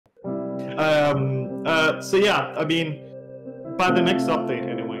So yeah, I mean, by the next update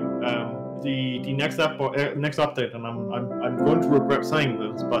anyway. The next update, and I'm going to regret saying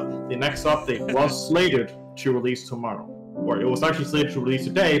this, but the next update was slated to release tomorrow, or it was actually slated to release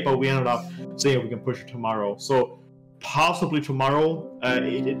today, but we ended up saying we can push it tomorrow. So possibly tomorrow.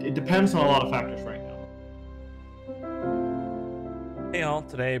 It depends on a lot of factors right now. Hey all,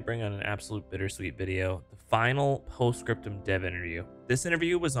 today I bring on an absolute bittersweet video, the final Postscriptum dev interview. This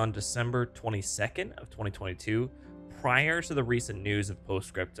interview was on December 22nd of 2022, prior to the recent news of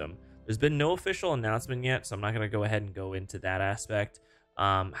Postscriptum. There's been no official announcement yet, so I'm not going to go ahead and go into that aspect.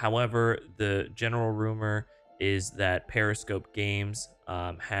 However, the general rumor is that Periscope Games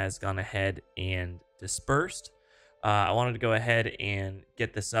has gone ahead and dispersed. I wanted to go ahead and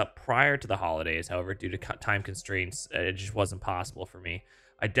get this up prior to the holidays. However, due to time constraints, it just wasn't possible for me.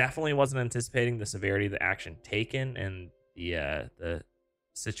 I definitely wasn't anticipating the severity of the action taken and the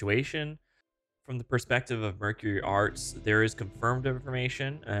situation. From the perspective of Mercury Arts, there is confirmed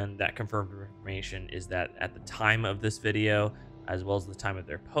information, and that confirmed information is that at the time of this video, as well as the time of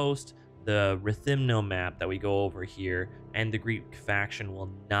their post, the Rethymno map that we go over here and the Greek faction will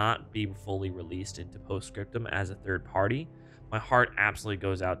not be fully released into Postscriptum as a third party. My heart absolutely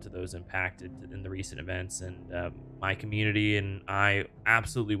goes out to those impacted in the recent events, and my community and I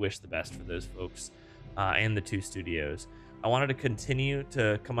absolutely wish the best for those folks and the two studios. I wanted to continue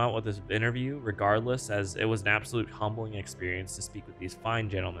to come out with this interview regardless, as it was an absolute humbling experience to speak with these fine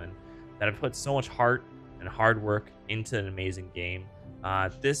gentlemen that have put so much heart and hard work into an amazing game.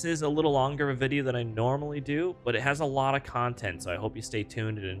 This is a little longer of a video than I normally do, but it has a lot of content, so I hope you stay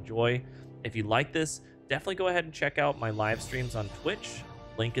tuned and enjoy. If you like this, definitely go ahead and check out my live streams on Twitch.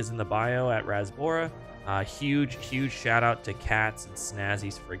 Link is in the bio at Rasbora. Huge shout out to Katz and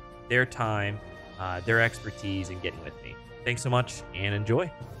Snazzy for their time, their expertise, and getting with me. Thanks so much and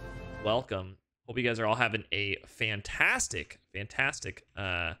enjoy. Welcome. Hope you guys are all having a fantastic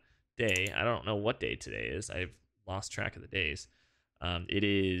day. I don't know what day today is. I've lost track of the days. It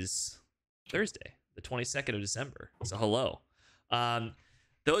is Thursday, the 22nd of December. So hello.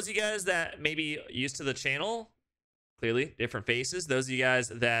 Those of you guys that may be used to the channel, clearly different faces. Those of you guys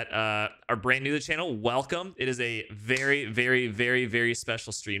that are brand new to the channel, welcome. It is a very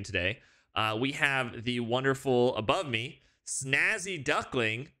special stream today. We have the wonderful above me, Snazzy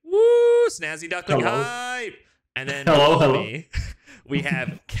Duckling. Woo! Snazzy Duckling, Hello. Hype! And then Hello. below me, we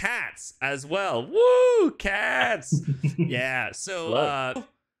have Katz as well. Woo! Katz! Yeah, so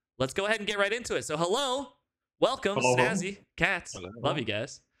let's go ahead and get right into it. So hello, welcome, Hello. Snazzy, Katz. Hello. Love you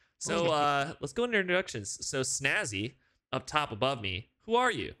guys. So let's go into introductions. So Snazzy, up top above me, who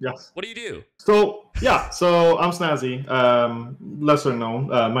are you? Yes. What do you do? So I'm Snazzy. Lesser known,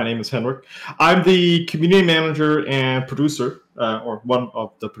 my name is Henrik. I'm the community manager and producer, or one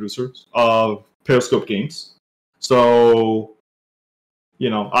of the producers of Periscope Games. So,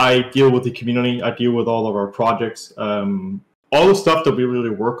 I deal with the community. I deal with all of our projects, all the stuff that we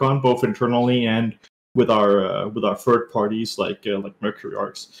really work on, both internally and with our third parties, like Mercury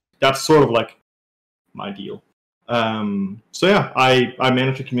Arts. That's sort of like my deal. So yeah, I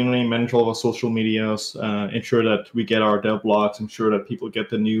manage the community, manage all of our social medias, ensure that we get our dev blogs, ensure that people get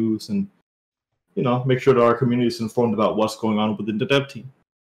the news, and make sure that our community is informed about what's going on within the dev team.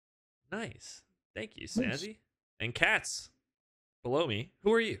 Nice. Thank you, Snazzy. And Katz, below me,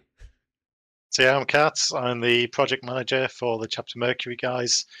 who are you? So yeah, I'm Katz. I'm the project manager for the Chapter Mercury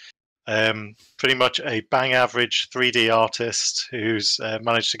guys. Pretty much a bang average 3D artist who's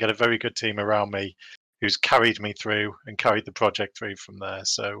managed to get a very good team around me, who's carried me through and carried the project through from there.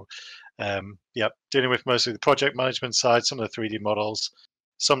 So yeah, dealing with mostly the project management side, some of the 3D models,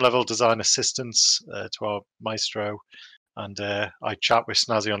 some level design assistance to our maestro, and I chat with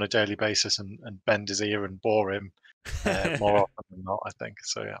Snazzy on a daily basis and bend his ear and bore him more often than not, I think.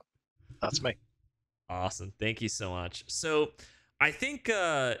 So yeah, that's me. Awesome. Thank you so much. So I think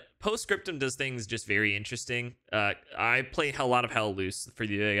Postscriptum does things just very interesting. I play a lot of Hell Loose for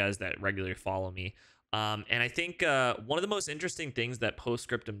the guys that regularly follow me. And I think one of the most interesting things that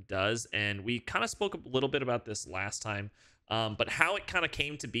Postscriptum does, and we kind of spoke a little bit about this last time, but how it kind of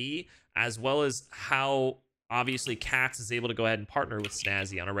came to be, as well as how obviously Katz is able to go ahead and partner with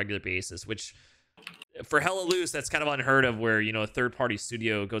Snazzy on a regular basis, which for Hella Loose, that's kind of unheard of, where, a third-party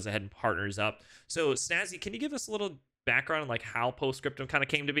studio goes ahead and partners up. So Snazzy, can you give us a little background on like how Postscriptum kind of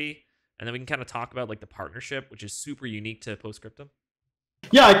came to be? And then we can kind of talk about like the partnership, which is super unique to Postscriptum.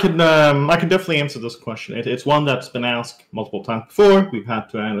 Yeah, I can definitely answer this question. It's one that's been asked multiple times before. We've had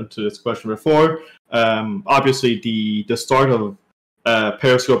to answer this question before. Obviously, the start of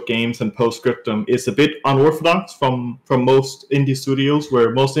Periscope Games and Postscriptum is a bit unorthodox from most indie studios,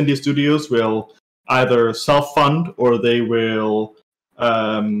 where most indie studios will either self-fund or they will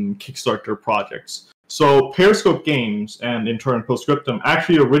kickstart their projects. So Periscope Games and in turn Postscriptum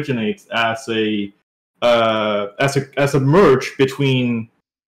actually originates as a merge between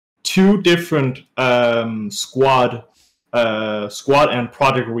two different squad and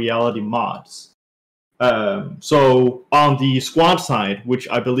Project Reality mods. So on the squad side, which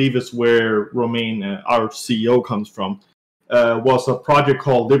I believe is where Romain, our CEO, comes from, was a project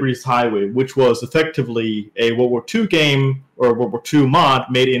called Liberty's Highway, which was effectively a World War II game or World War II mod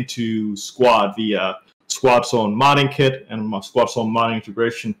made into Squad via Squad Zone modding kit and Squad Zone modding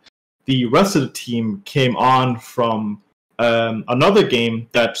integration. The rest of the team came on from another game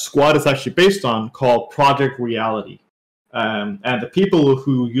that Squad is actually based on called Project Reality. And the people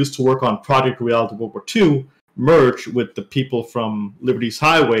who used to work on Project Reality World War II merged with the people from Liberty's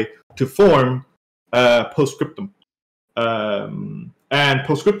Highway to form Postscriptum. And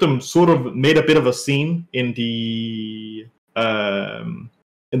Postscriptum sort of made a bit of a scene in the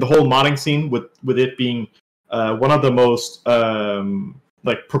whole modding scene, with it being one of the most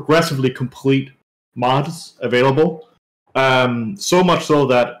progressively complete mods available. So much so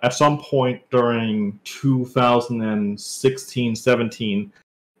that at some point during 2016-17,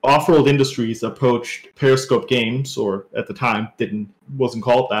 Off-Road Industries approached Periscope Games, or at the time wasn't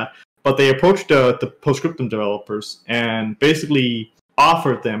called that, but they approached the Postscriptum developers and basically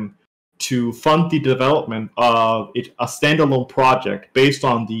offered them to fund the development of a standalone project based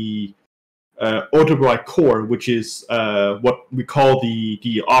on the Odebrei core, which is what we call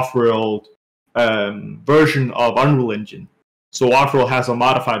the off-road version of Unreal Engine. So Off-Road has a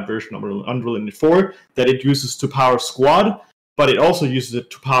modified version of Unreal Engine 4 that it uses to power Squad, but it also uses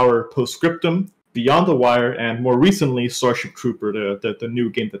it to power Postscriptum, Beyond the Wire, and more recently Starship Trooper, the new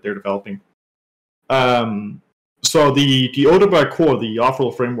game that they're developing. So the Odebrei core, the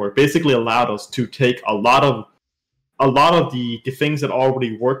Off-Road framework, basically allowed us to take a lot of the things that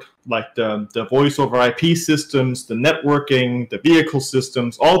already worked, like the voice over IP systems, the networking, the vehicle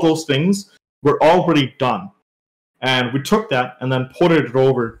systems, all those things were already done. And we took that and then ported it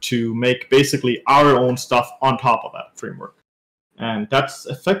over to make basically our own stuff on top of that framework. And that's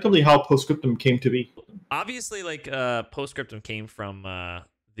effectively how Postscriptum came to be. Obviously, Postscriptum came from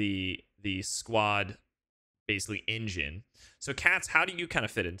the Squad, basically, engine. So, Katz, how do you kind of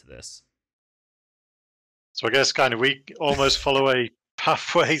fit into this? So I guess kind of we almost follow a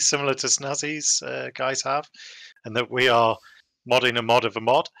pathway similar to Snazzy's guys have, and that we are modding a mod of a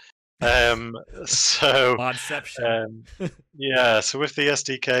mod. Modception. Yeah, so with the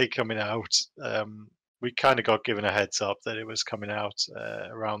SDK coming out, we kind of got given a heads up that it was coming out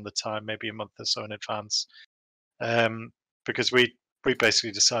around the time, maybe a month or so in advance, because we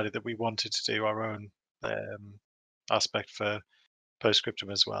basically decided that we wanted to do our own aspect for Postscriptum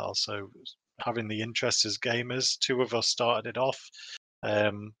as well. So having the interest as gamers, two of us started it off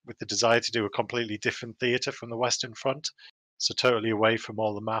with the desire to do a completely different theatre from the Western Front. So totally away from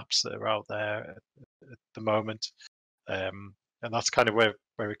all the maps that are out there at the moment. And that's kind of where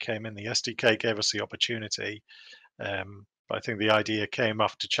it came in. The SDK gave us the opportunity. But I think the idea came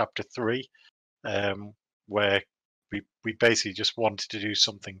after Chapter 3, where we basically just wanted to do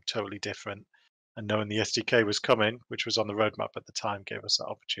something totally different. And knowing the SDK was coming, which was on the roadmap at the time, gave us that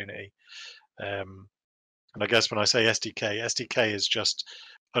opportunity. And I guess when I say SDK is just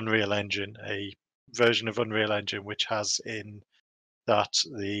Unreal Engine, a version of Unreal Engine which has in that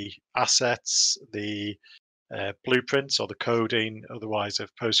the assets, the blueprints or the coding otherwise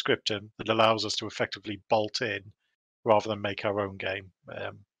of Postscriptum that allows us to effectively bolt in rather than make our own game,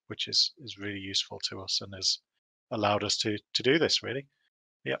 which is really useful to us and has allowed us to do this really.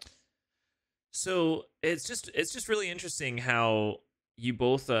 Yeah. So it's just really interesting how you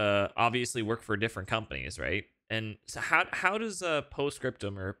both obviously work for different companies, right? And so how does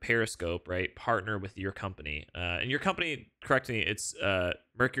Postscriptum or Periscope, right, partner with your company? And your company, correct me, it's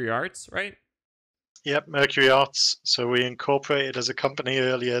Mercury Arts, right? Yep, Mercury Arts. So we incorporated as a company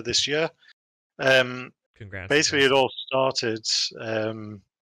earlier this year. Congrats. Basically, it all started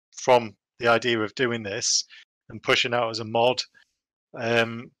from the idea of doing this and pushing out as a mod.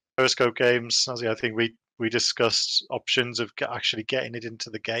 Periscope Games, as I think we discussed options of actually getting it into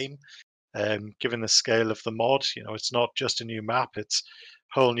the game. Given the scale of the mod, it's not just a new map, it's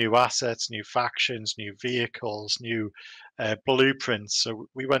whole new assets, new factions, new vehicles, new blueprints. So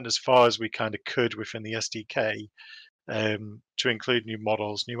we went as far as we kind of could within the SDK to include new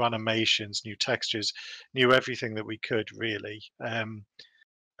models, new animations, new textures, new everything that we could really. And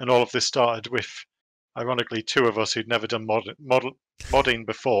all of this started with ironically, two of us who'd never done modding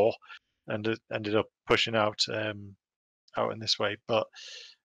before, and ended up pushing out in this way. But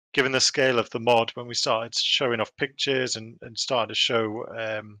given the scale of the mod, when we started showing off pictures and started to show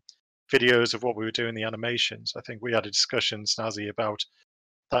videos of what we were doing, the animations, I think we had a discussion, Snazzy, about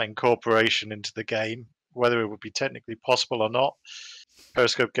that incorporation into the game, whether it would be technically possible or not.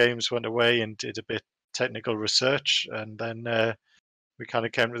 Periscope Games went away and did a bit technical research, and then we kind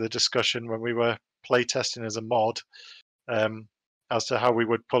of came to the discussion when we were playtesting as a mod as to how we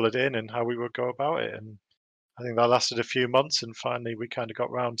would pull it in and how we would go about it. And I think that lasted a few months, and finally we kind of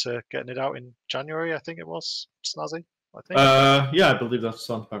got round to getting it out in January, I think it was, Snazzy, I think. Yeah, I believe that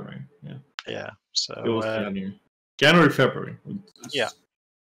sounds about right. Yeah. Yeah. So it was January, February. Yeah.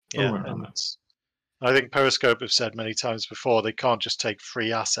 And I think Periscope have said many times before they can't just take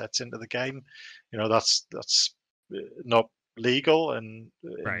free assets into the game. You know, that's not legal and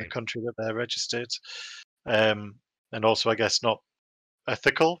in the country that they're registered. And also, I guess, not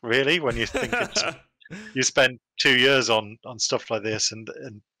ethical, really, when you think you spend 2 years on stuff like this, and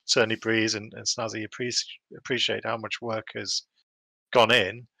certainly Breeze and Snazzy appreciate how much work has gone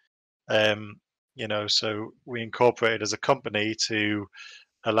in. You know, so we incorporated as a company to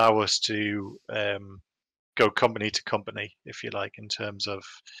allow us to go company to company, if you like, in terms of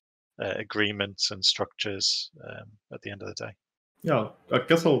agreements and structures at the end of the day. Yeah, I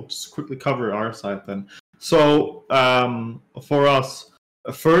guess I'll just quickly cover our side then. So for us,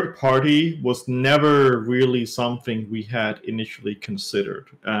 a third party was never really something we had initially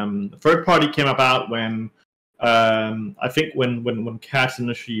considered. Third party came about when I think when Katz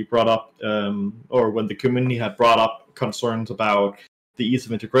initially brought up, or when the community had brought up concerns about the ease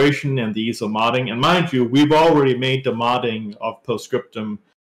of integration and the ease of modding. And mind you, we've already made the modding of PostScriptum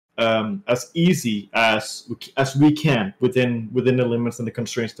as easy as we can within the limits and the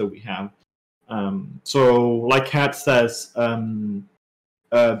constraints that we have. So, like Kat says, the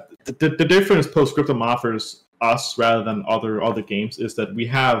difference PostScriptum offers us rather than other games is that we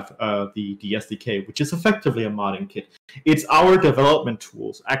have the SDK, which is effectively a modding kit. It's our development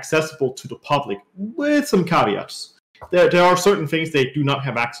tools accessible to the public with some caveats. There are certain things they do not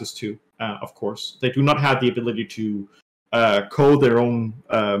have access to. Of course, they do not have the ability to code their own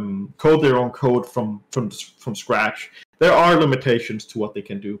code from scratch. There are limitations to what they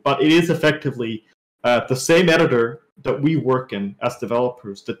can do, but it is effectively the same editor that we work in as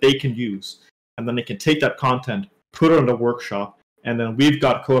developers that they can use, and then they can take that content, put it in the workshop, and then we've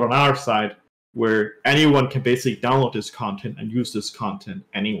got code on our side where anyone can basically download this content and use this content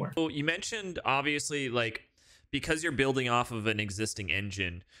anywhere. So you mentioned, obviously, like, because you're building off of an existing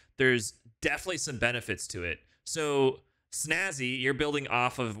engine, there's definitely some benefits to it. So Snazzy, you're building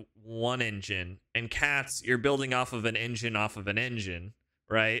off of one engine, and Katz, you're building off of an engine,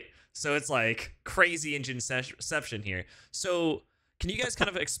 right? So it's like crazy engineception here. So can you guys kind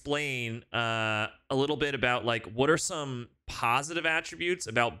of explain a little bit about, like, what are some positive attributes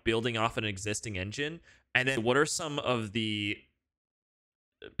about building off an existing engine, and then what are some of the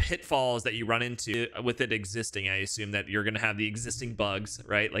pitfalls that you run into with it existing? I assume that you're going to have the existing bugs,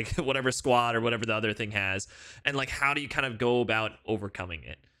 right? Like whatever squad or whatever the other thing has, and like how do you kind of go about overcoming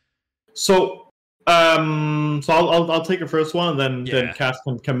it? So I'll take the first one, and then Cass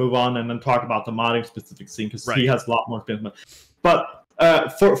can move on and then talk about the modding specific scene, because he has a lot more experience. But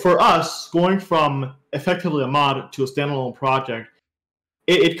for us, going from effectively a mod to a standalone project,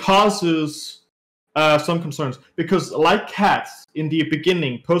 it causes some concerns, because like Katz, in the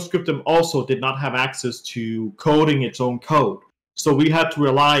beginning, PostScriptum also did not have access to coding its own code. So we had to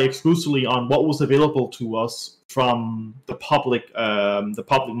rely exclusively on what was available to us from the public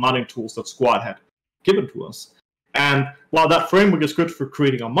modding tools that Squad had given to us. And while that framework is good for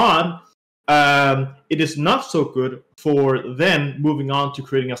creating a mod, it is not so good for then moving on to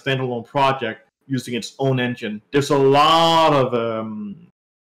creating a standalone project using its own engine. There's a lot of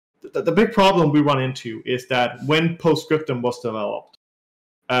the big problem we run into is that when PostScriptum was developed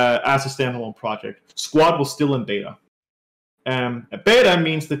as a standalone project, Squad was still in beta. A beta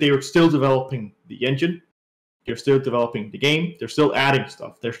means that they were still developing the engine, they're still developing the game, they're still adding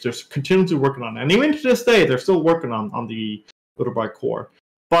stuff, they're continually working on it. And even to this day, they're still working on the Motorbike core.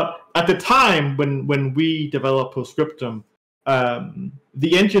 But at the time when we developed PostScriptum,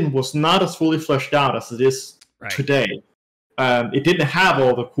 the engine was not as fully fleshed out as it is today. It didn't have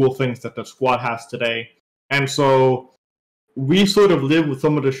all the cool things that the Squad has today. And so we sort of live with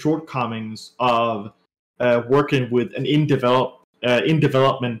some of the shortcomings of working with an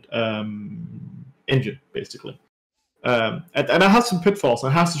in-development engine, basically. And it has some pitfalls,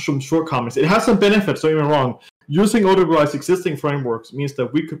 and it has some shortcomings. It has some benefits, don't get me wrong. Using Autodero's existing frameworks means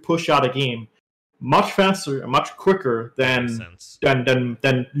that we could push out a game much faster and much quicker That makes than sense.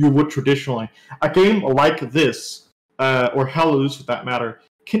 than you would traditionally. A game like this, or Hell Loose for that matter,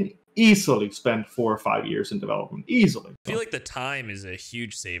 can easily spend 4 or 5 years in development. Easily. I feel like the time is a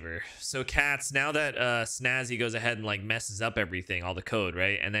huge saver. So, Katz, now that Snazzy goes ahead and like messes up everything, all the code,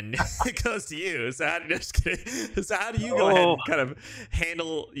 right, and then it goes to you. So, just kidding. So, how do you go ahead and kind of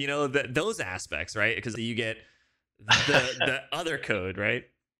handle, you know, those aspects, right? Because you get the other code, right?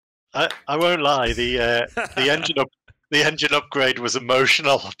 I won't lie. The engine upgrade was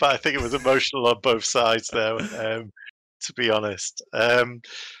emotional, but I think it was emotional on both sides there. To be honest,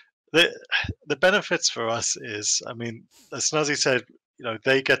 the benefits for us is, I mean, as Snazzy said, you know,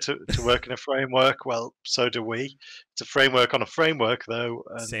 they get to work in a framework. Well, so do we. It's a framework on a framework, though.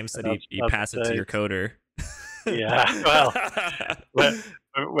 Same said And you pass it to your coder. Yeah, well,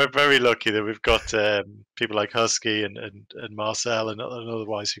 we're very lucky that we've got people like Husky and Marcel and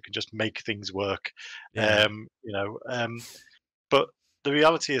otherwise who can just make things work. Yeah. You know, but the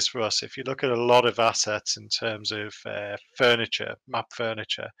reality is for us, if you look at a lot of assets in terms of furniture, map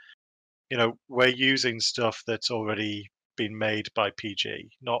furniture, you know, we're using stuff that's already been made by PG,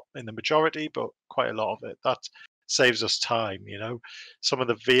 not in the majority, but quite a lot of it. That saves us time, you know. Some of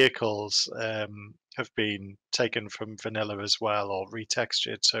the vehicles have been taken from vanilla as well or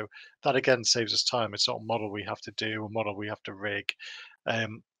retextured. So that again saves us time. It's not a model we have to do, a model we have to rig.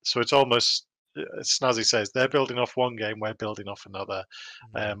 So it's almost, as Snazzy says, they're building off one game, we're building off another.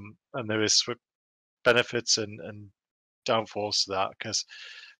 And there is benefits and downfalls to that because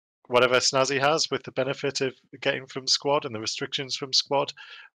whatever Snazzy has with the benefit of getting from squad and the restrictions from squad,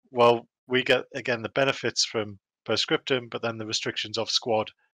 well, we get again the benefits from Postscriptum, but then the restrictions of squad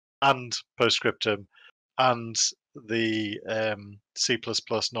and Postscriptum and the C++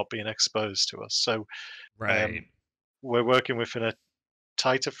 not being exposed to us. So Right. we're working within a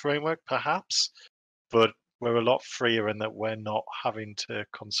tighter framework, perhaps, but we're a lot freer in that we're not having to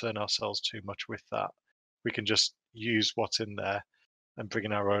concern ourselves too much with that. We can just use what's in there and bring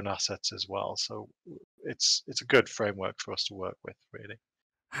in our own assets as well. So it's a good framework for us to work with, really.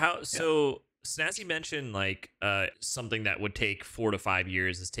 So Snazzy mentioned like something that would take 4 to 5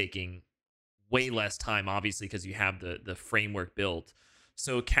 years is taking way less time, obviously, because you have the framework built.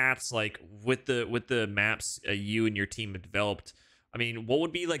 So Katz, like with the maps you and your team have developed, I mean, what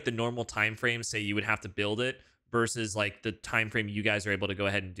would be like the normal time frame, say you would have to build it versus like the time frame you guys are able to go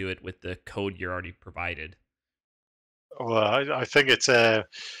ahead and do it with the code you're already provided? Well, I think it's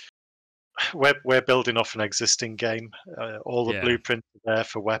we're building off an existing game. All the blueprints are there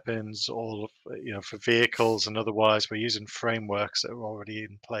for weapons, all of, you know, for vehicles and otherwise. We're using frameworks that are already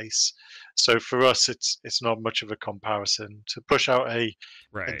in place. So for us, it's not much of a comparison. To push out a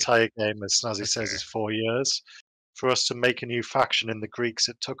entire game, as Snazzy says, is 4 years. For us to make a new faction in the Greeks,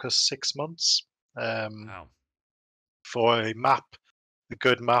 it took us 6 months. Wow. For a map, a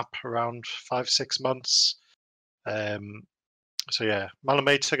good map, around 5-6 months. So yeah,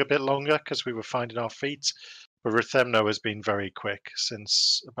 Malamé took a bit longer because we were finding our feet, but Rethymno has been very quick.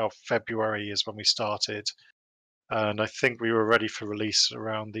 Since about February is when we started, and I think we were ready for release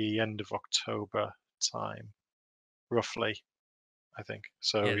around the end of October time, roughly. I think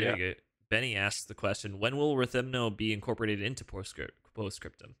so. Yeah, there you go. Benny asks the question: when will Rethymno be incorporated into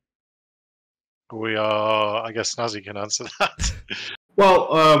Postscriptum? We are. I guess Snazzy can answer that. Well,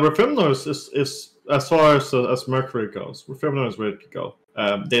 Rethymno is as far as Mercury goes, Rethymno is ready to go.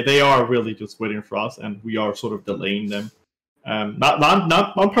 They are really just waiting for us, and we are sort of delaying them.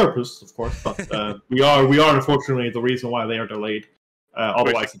 Not on purpose, of course, but we are unfortunately the reason why they are delayed.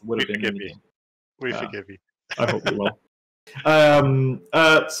 Otherwise, it would have been anything. We forgive you. I hope you will.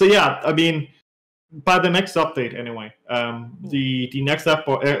 So yeah, I mean, by the next update, anyway. The next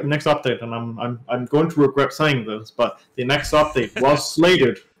update, and I'm going to regret saying this, but the next update was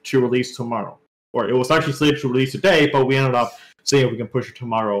slated to release tomorrow, or it was actually slated to release today, but we ended up saying we can push it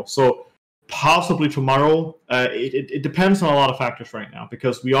tomorrow. So possibly tomorrow. It depends on a lot of factors right now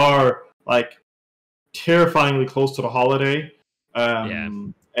because we are like terrifyingly close to the holiday.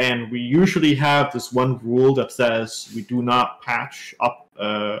 And we usually have this one rule that says we do not patch up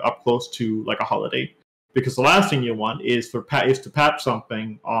close to like a holiday, because the last thing you want is to patch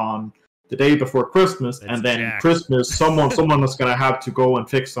something on the day before Christmas, and then Christmas someone is going to have to go and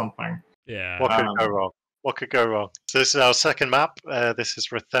fix something. Yeah. What could go wrong? What could go wrong? So this is our second map. This is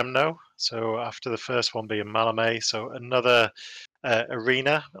Rethymno. So after the first one being Malamé, so another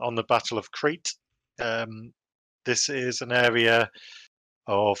arena on the Battle of Crete. This is an area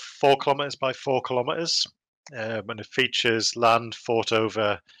of 4 kilometers by 4 kilometers, and it features land fought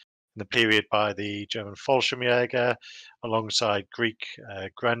over in the period by the German Fallschirmjäger, alongside Greek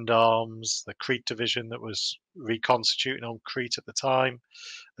Grendarms, the Crete division that was reconstituting on Crete at the time,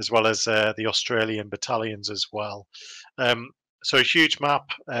 as well as the Australian battalions as well. So a huge map.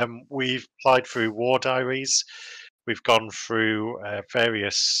 We've applied through war diaries. We've gone through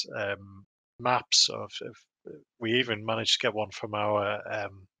various maps we even managed to get one from our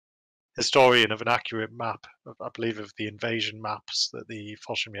historian of an accurate map, I believe, of the invasion maps that the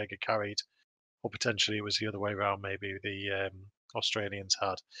Fallschirmjäger carried, or potentially it was the other way around, maybe the Australians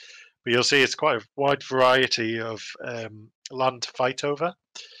had. But you'll see it's quite a wide variety of land to fight over.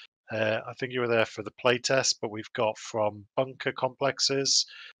 I think you were there for the playtest, but we've got from bunker complexes,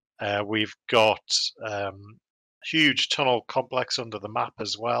 we've got huge tunnel complex under the map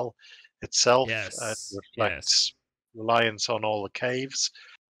as well itself, Yes. reflects reliance on all the caves.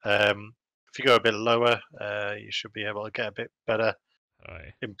 If you go a bit lower, you should be able to get a bit better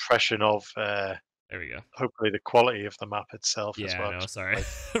impression of there we go. hopefully the quality of the map itself as Yeah, well. no, sorry.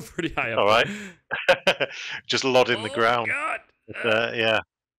 Pretty high up. All right. Just lodding the ground. God. But, yeah.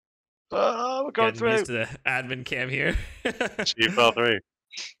 Oh, we're going Getting through. used to the admin cam here. You fell through.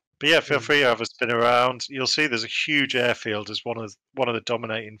 But yeah, feel free to have a spin around. You'll see there's a huge airfield as one of the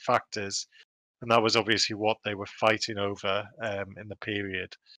dominating factors, and that was obviously what they were fighting over in the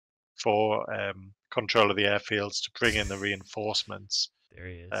period for control of the airfields to bring in the reinforcements. There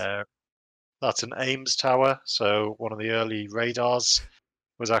he is. That's an Ames tower, so one of the early radars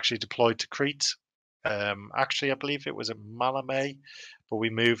was actually deployed to Crete. Actually, I believe it was at Malame, but we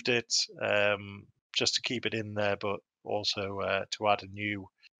moved it just to keep it in there, but also to add a new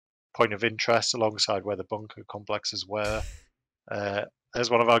point of interest alongside where the bunker complexes were.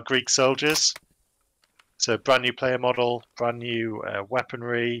 There's one of our Greek soldiers. So brand new player model, brand new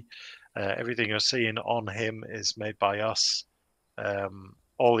weaponry. Everything you're seeing on him is made by us.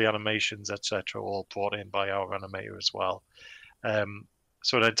 All the animations, etc., all brought in by our animator as well.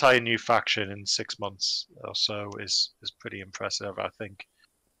 So an entire new faction in 6 months or so is pretty impressive, I think,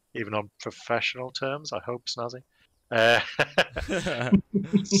 even on professional terms. I hope, Snazzy.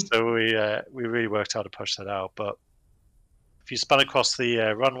 So we really worked hard to push that out. But if you span across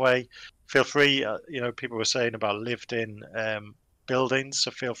the runway, feel free. People were saying about lived-in buildings, so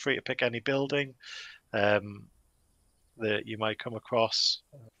feel free to pick any building that you might come across,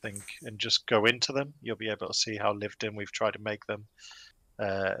 I think, and just go into them. You'll be able to see how lived in we've tried to make them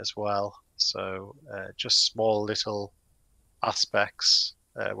as well. So just small little aspects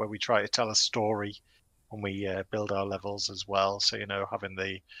where we try to tell a story when we build our levels as well. So, having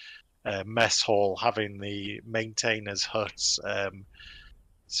the mess hall, having the maintainers' huts,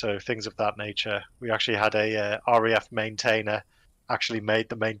 so things of that nature. We actually had a RAF maintainer actually made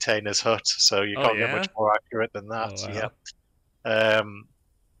the maintainers' hut, so you can't get much more accurate than that. Oh, wow. Yeah.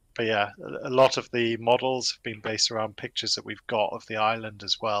 But yeah, a lot of the models have been based around pictures that we've got of the island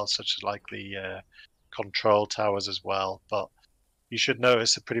as well, such as like the control towers as well. But you should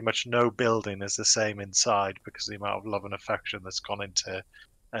notice that pretty much no building is the same inside because of the amount of love and affection that's gone into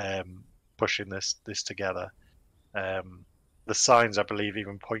pushing this together. The signs, I believe,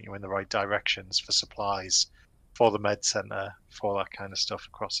 even point you in the right directions for supplies, for the med center, for that kind of stuff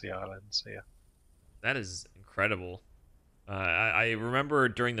across the island. So yeah, that is incredible. I remember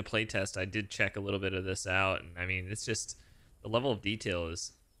during the playtest, I did check a little bit of this out, and I mean, it's just the level of detail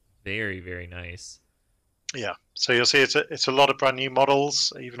is very, very nice. Yeah, so you'll see it's a lot of brand new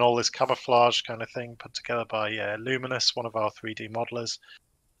models, even all this camouflage kind of thing put together by Luminous, one of our 3D modelers.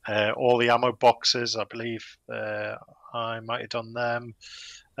 All the ammo boxes, I believe I might have done them.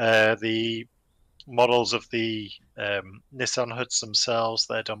 The models of the Nissan huts themselves,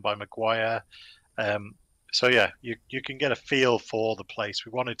 they're done by Maguire. So yeah, you can get a feel for the place.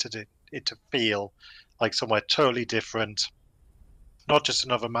 We wanted it to feel like somewhere totally different, not just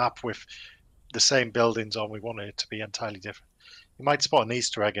another map with the same buildings on. We wanted it to be entirely different. You might spot an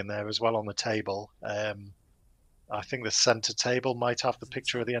Easter egg in there as well on the table. I think the center table might have the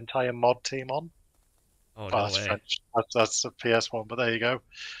picture of the entire mod team on. Oh, no that's way. French. That's the PS1, but there you go.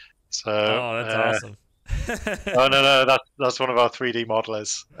 So, that's awesome. Oh no, that's one of our 3D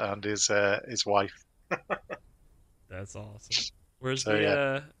modelers and his wife. That's awesome. Where's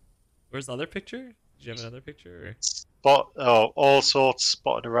where's the other picture? Did you have another picture? All sorts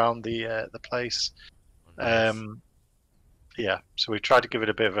spotted around the place. Oh, nice. Yeah, so we tried to give it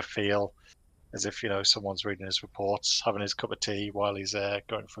a bit of a feel, as if someone's reading his reports, having his cup of tea while he's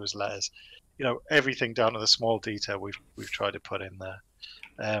going through his letters. Everything down to the small detail we've tried to put in there.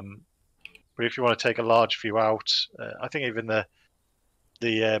 But if you want to take a large view out, I think even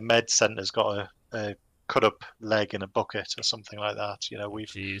the med center's got a cut up leg in a bucket or something like that.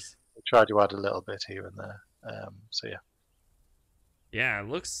 tried to add a little bit here and there. So yeah. Yeah, it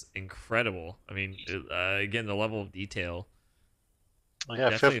looks incredible. I mean, again, the level of detail. Oh, yeah,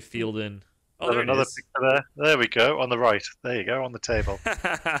 Definitely a field in. Oh, there another it is. picture there. There we go, on the right. There you go, on the table.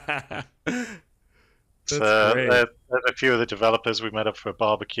 So great. there's a few of the developers we met up for a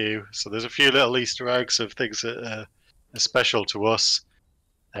barbecue. So there's a few little Easter eggs of things that are special to us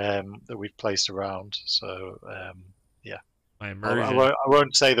that we've placed around. So yeah, My I immersion.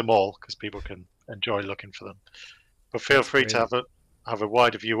 won't say them all because people can enjoy looking for them. But feel free to have a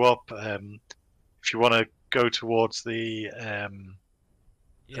wider view up. If you want to go towards the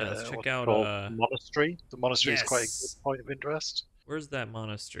yeah, let's check out monastery. The monastery is quite a yes. good point of interest. Where's that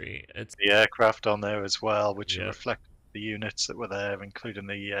monastery? It's the aircraft on there as well, which Yep. reflect the units that were there, including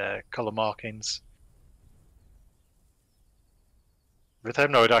the color markings.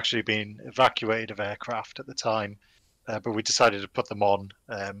 Rethymno had actually been evacuated of aircraft at the time, but we decided to put them on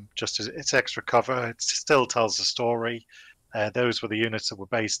just as it's extra cover. It still tells the story. Those were the units that were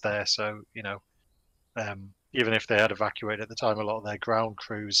based there, so you know, even if they had evacuated at the time, a lot of their ground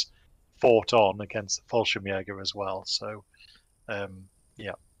crews fought on against the Fallschirmjäger as well. So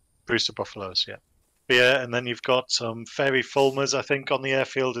yeah, Brewster Buffaloes, yeah. But yeah, and then you've got some fairy fulmars, I think, on the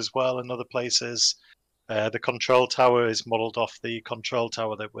airfield as well, and other places. The control tower is modelled off the control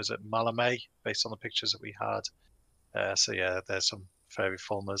tower that was at Malamé, based on the pictures that we had. So yeah, there's some fairy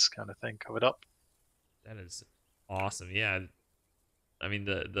fulmars kind of thing covered up. That is awesome. Yeah, I mean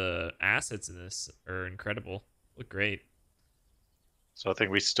the assets in this are incredible. Look great. So I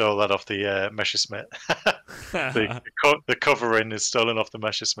think we stole that off the Messerschmitt. the covering is stolen off the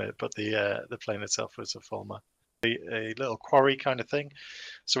Messerschmitt, but the plane itself was a fulmar. A little quarry kind of thing.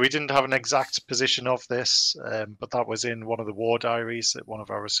 So we didn't have an exact position of this, but that was in one of the war diaries that one of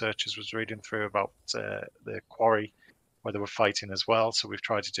our researchers was reading through about the quarry where they were fighting as well. So we've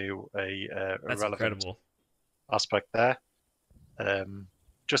tried to do a relevant incredible aspect there.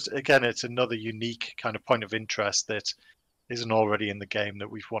 Just again, it's another unique kind of point of interest that isn't already in the game that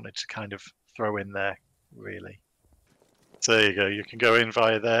we've wanted to kind of throw in there, really. So there you go. You can go in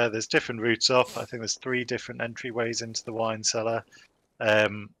via there. There's different routes up. I think there's 3 different entryways into the wine cellar.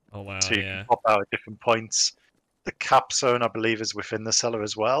 Oh wow! So you can pop out at different points. The cap zone, I believe, is within the cellar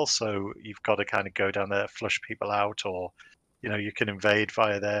as well. So you've got to kind of go down there, flush people out, or you know, you can invade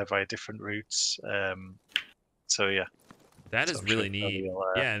via there via different routes. So yeah, that is really neat.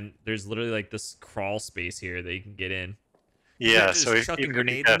 Yeah, and there's literally like this crawl space here that you can get in. Yeah, so if chucking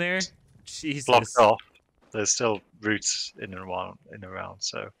grenades in there, Jesus. Blocked off. There's still routes in and around.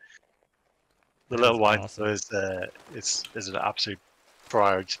 So the little wine is an absolute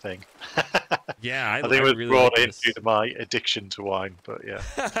priority thing. Yeah, I think it was really brought in due to my addiction to wine, but yeah.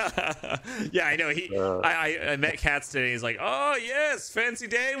 Yeah, I know. I met Katz today. He's like, "Oh yes, fancy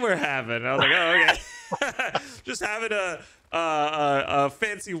day we're having." I was like, "Oh okay." Just having a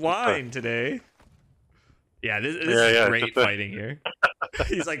fancy wine today. Yeah, this is great fighting here.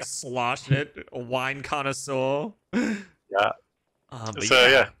 He's like sloshing it, a wine connoisseur. Yeah. But so,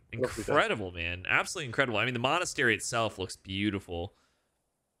 yeah, incredible, man. Absolutely incredible. I mean, the monastery itself looks beautiful.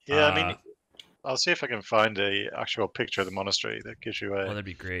 Yeah, I mean, I'll see if I can find a actual picture of the monastery that gives you a. Oh, that'd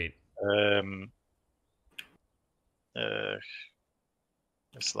be great.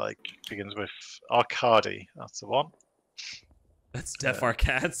 It's like begins with Arcady. That's the one. That's Def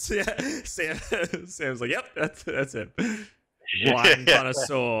Arcats. Yeah, Sam's like, yep, that's it. Wine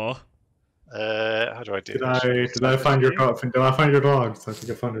connoisseur. How do I do? Did I find your dog? Did I find your dogs? I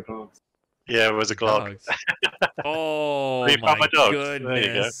think I found your dogs. Yeah, it was a glog. Oh my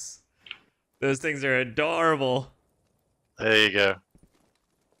goodness! Those things are adorable. There you go.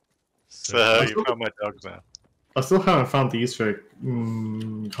 So you found my dogs now. I still haven't found the Easter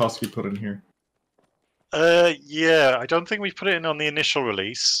egg Husky put in here. Yeah, I don't think we put it in on the initial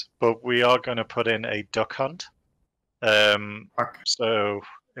release, but we are going to put in a duck hunt. So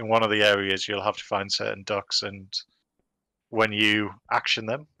in one of the areas, you'll have to find certain ducks, and when you action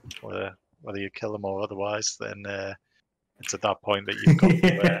them, whether you kill them or otherwise, then it's at that point that you've got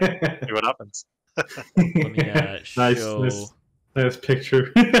to see what happens. Let me show nice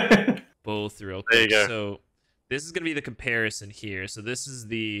picture. both real quick. There you go. So this is going to be the comparison here. So this is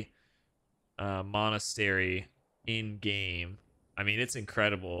the monastery in game. I mean, it's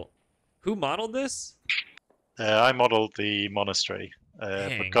incredible. Who modeled this? I modeled the monastery, but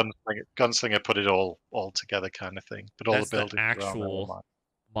Gunslinger put it all together, kind of thing. But all that's the buildings, the actual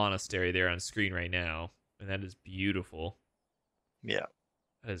monastery there on screen right now, and that is beautiful. Yeah,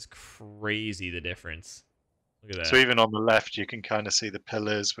 that is crazy. The difference. Look at that. So even on the left, you can kind of see the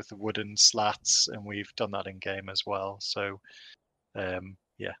pillars with the wooden slats, and we've done that in game as well. So,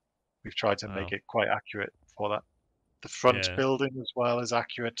 yeah, we've tried to make it quite accurate for that. The front building as well is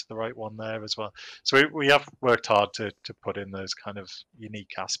accurate to the right one there as well. So we have worked hard to put in those kind of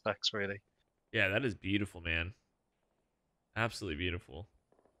unique aspects, really. Yeah, that is beautiful, man. Absolutely beautiful.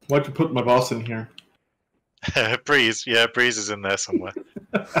 Why'd you put my boss in here? Breeze, yeah, Breeze is in there somewhere.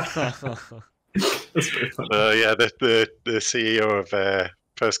 That's very funny. Yeah, the CEO of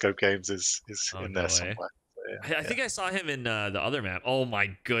Periscope Games is in there somewhere. So, yeah, I think I saw him in the other map. Oh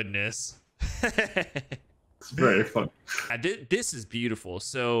my goodness. It's very fun. This is beautiful.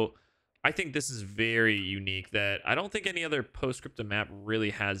 So I think this is very unique that I don't think any other Postscriptum map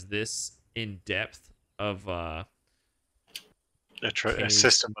really has this in depth of a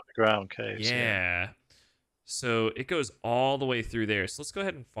system underground caves. Yeah. So it goes all the way through there. So let's go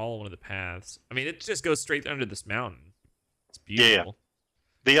ahead and follow one of the paths. I mean, it just goes straight under this mountain. It's beautiful.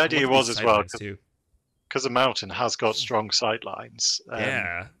 Yeah. The idea was as well, because the mountain has got strong sight lines.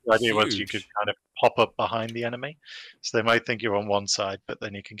 The idea was you could kind of pop up behind the enemy. So they might think you're on one side, but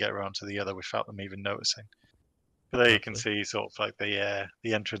then you can get around to the other without them even noticing. But there you can see sort of like the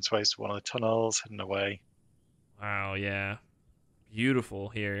entranceways to one of the tunnels hidden away. Wow, yeah. Beautiful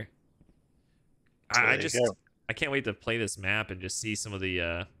here. So I can't wait to play this map and just see some of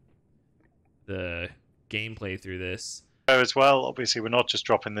the gameplay through this. As well, obviously, we're not just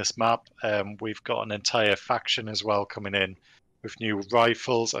dropping this map. We've got an entire faction as well coming in with new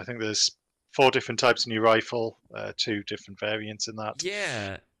rifles. I think there's 4 different types of new rifle, 2 different variants in that.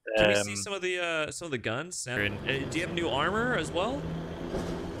 Yeah. Can we see some of the guns? And do you have new armor as well?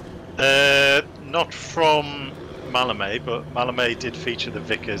 Not from Malame, but Malame did feature the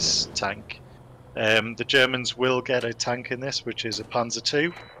Vickers tank. The Germans will get a tank in this, which is a Panzer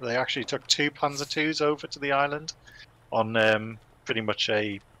II. They actually took 2 Panzer IIs over to the island on pretty much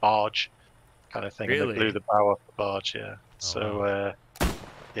a barge kind of thing. Really? And they blew the bow off the barge, yeah. Oh, so, wow.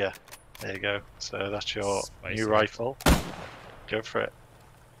 yeah, there you go. So that's your Spicy. new rifle. Go for it.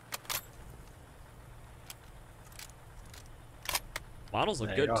 Models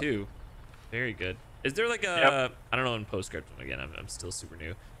look good too. Very good. Is there like a I don't know in Postscriptum again? I'm still super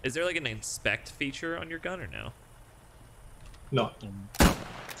new. Is there like an inspect feature on your gun or no? No.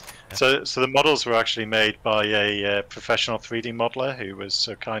 So the models were actually made by a professional 3D modeler who was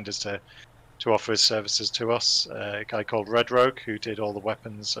so kind as to offer his services to us. A guy called Red Rogue who did all the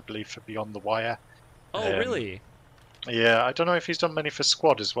weapons, I believe, for Beyond the Wire. Oh, really? Yeah, I don't know if he's done many for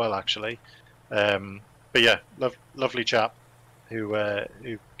Squad as well, actually. But yeah, lovely chap who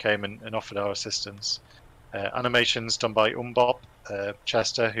came and offered our assistance. Animations done by Umbop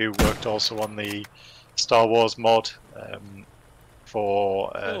Chester, who worked also on the Star Wars mod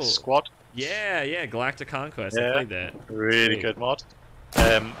for Squad. Yeah, Galactic Conquest. I played that. Really good mod.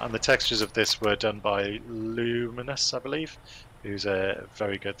 And the textures of this were done by Luminous, I believe, who's a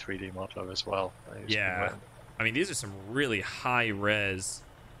very good 3D modeler as well. Yeah, I mean these are some really high res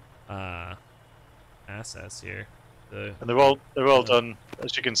assets here. And they're all done.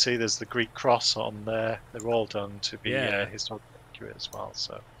 As you can see, there's the Greek cross on there. They're all done to be historically accurate as well.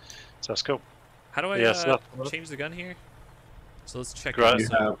 So that's cool. How do I change the gun here? So let's check. You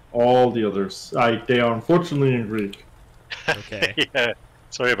have all the others. They are unfortunately in Greek. Okay. Yeah.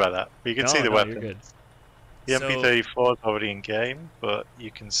 Sorry about that. But you can see the weapons. You're good. The MP34 is already in game, but you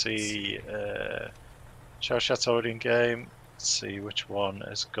can see Shellshot's already in game. Let's see which one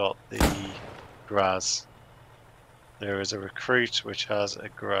has got the Graz. There is a Recruit which has a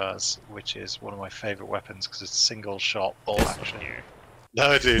Graz, which is one of my favourite weapons because it's single shot bolt action.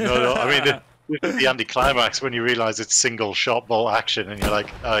 No, dude, no. I mean, this is the anticlimax when you realise it's single shot bolt action, and you're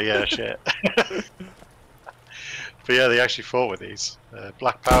like, oh yeah, shit. But yeah, they actually fought with these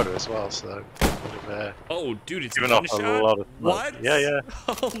black powder as well. So oh, dude, it's given off a lot of smoke. What? Yeah.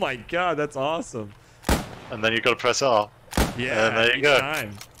 Oh my god, that's awesome. And then you've got to press R. Yeah, and there you go.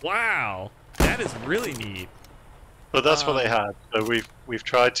 Time. Wow, that is really neat. But that's what they had. So we've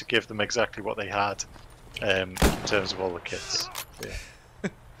tried to give them exactly what they had in terms of all the kits. Yeah.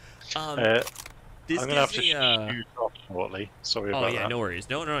 I'm gonna have to shoot off shortly. Sorry about that. Oh yeah, no worries.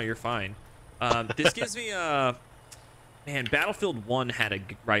 No, you're fine. This gives me man, Battlefield 1 had a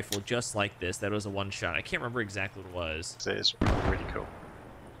rifle just like this. That was a one-shot. I can't remember exactly what it was. It is really cool.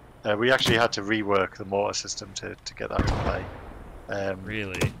 We actually had to rework the mortar system to get that to play.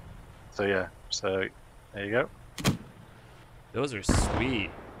 Really? So yeah. So there you go. Those are sweet.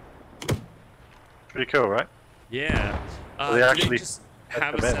 Pretty cool, right? Yeah. So they actually just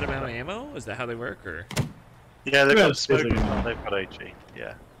have a set amount of ammo? Is that how they work, or? Yeah, they've got smoke. They've got HE.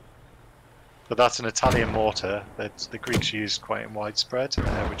 Yeah. But that's an Italian mortar that the Greeks used quite in widespread,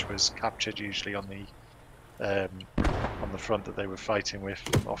 which was captured usually on the on the front that they were fighting with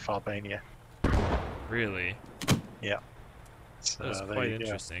off Albania. Really? Yeah. So That's there quite you go.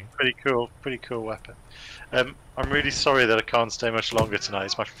 interesting. Pretty cool weapon. I'm really sorry that I can't stay much longer tonight.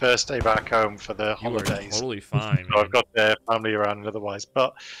 It's my first day back home for the You are holidays. totally fine, So man. I've got family around and otherwise.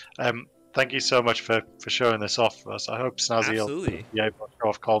 But thank you so much for showing this off for us. I hope Snazzy will Absolutely. be able to show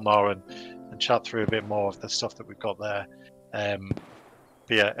off Colmar and chat through a bit more of the stuff that we've got there.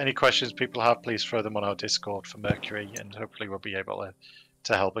 But yeah, any questions people have, please throw them on our Discord for Mercury, and hopefully we'll be able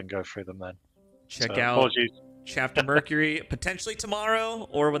to help and go through them then. Check So, out apologies. Chapter Mercury potentially tomorrow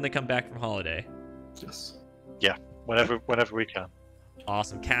or when they come back from holiday. Yes. Yeah, whenever we can.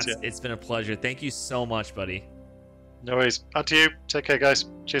 Awesome. Katz, Yeah. it's been a pleasure. Thank you so much, buddy. No worries. On to you. Take care, guys.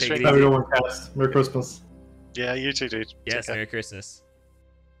 Cheers. Take it Shane. Have a easy. good one, Cass. Merry Christmas. Yeah, you too, dude. Yes, Take care. Merry Christmas.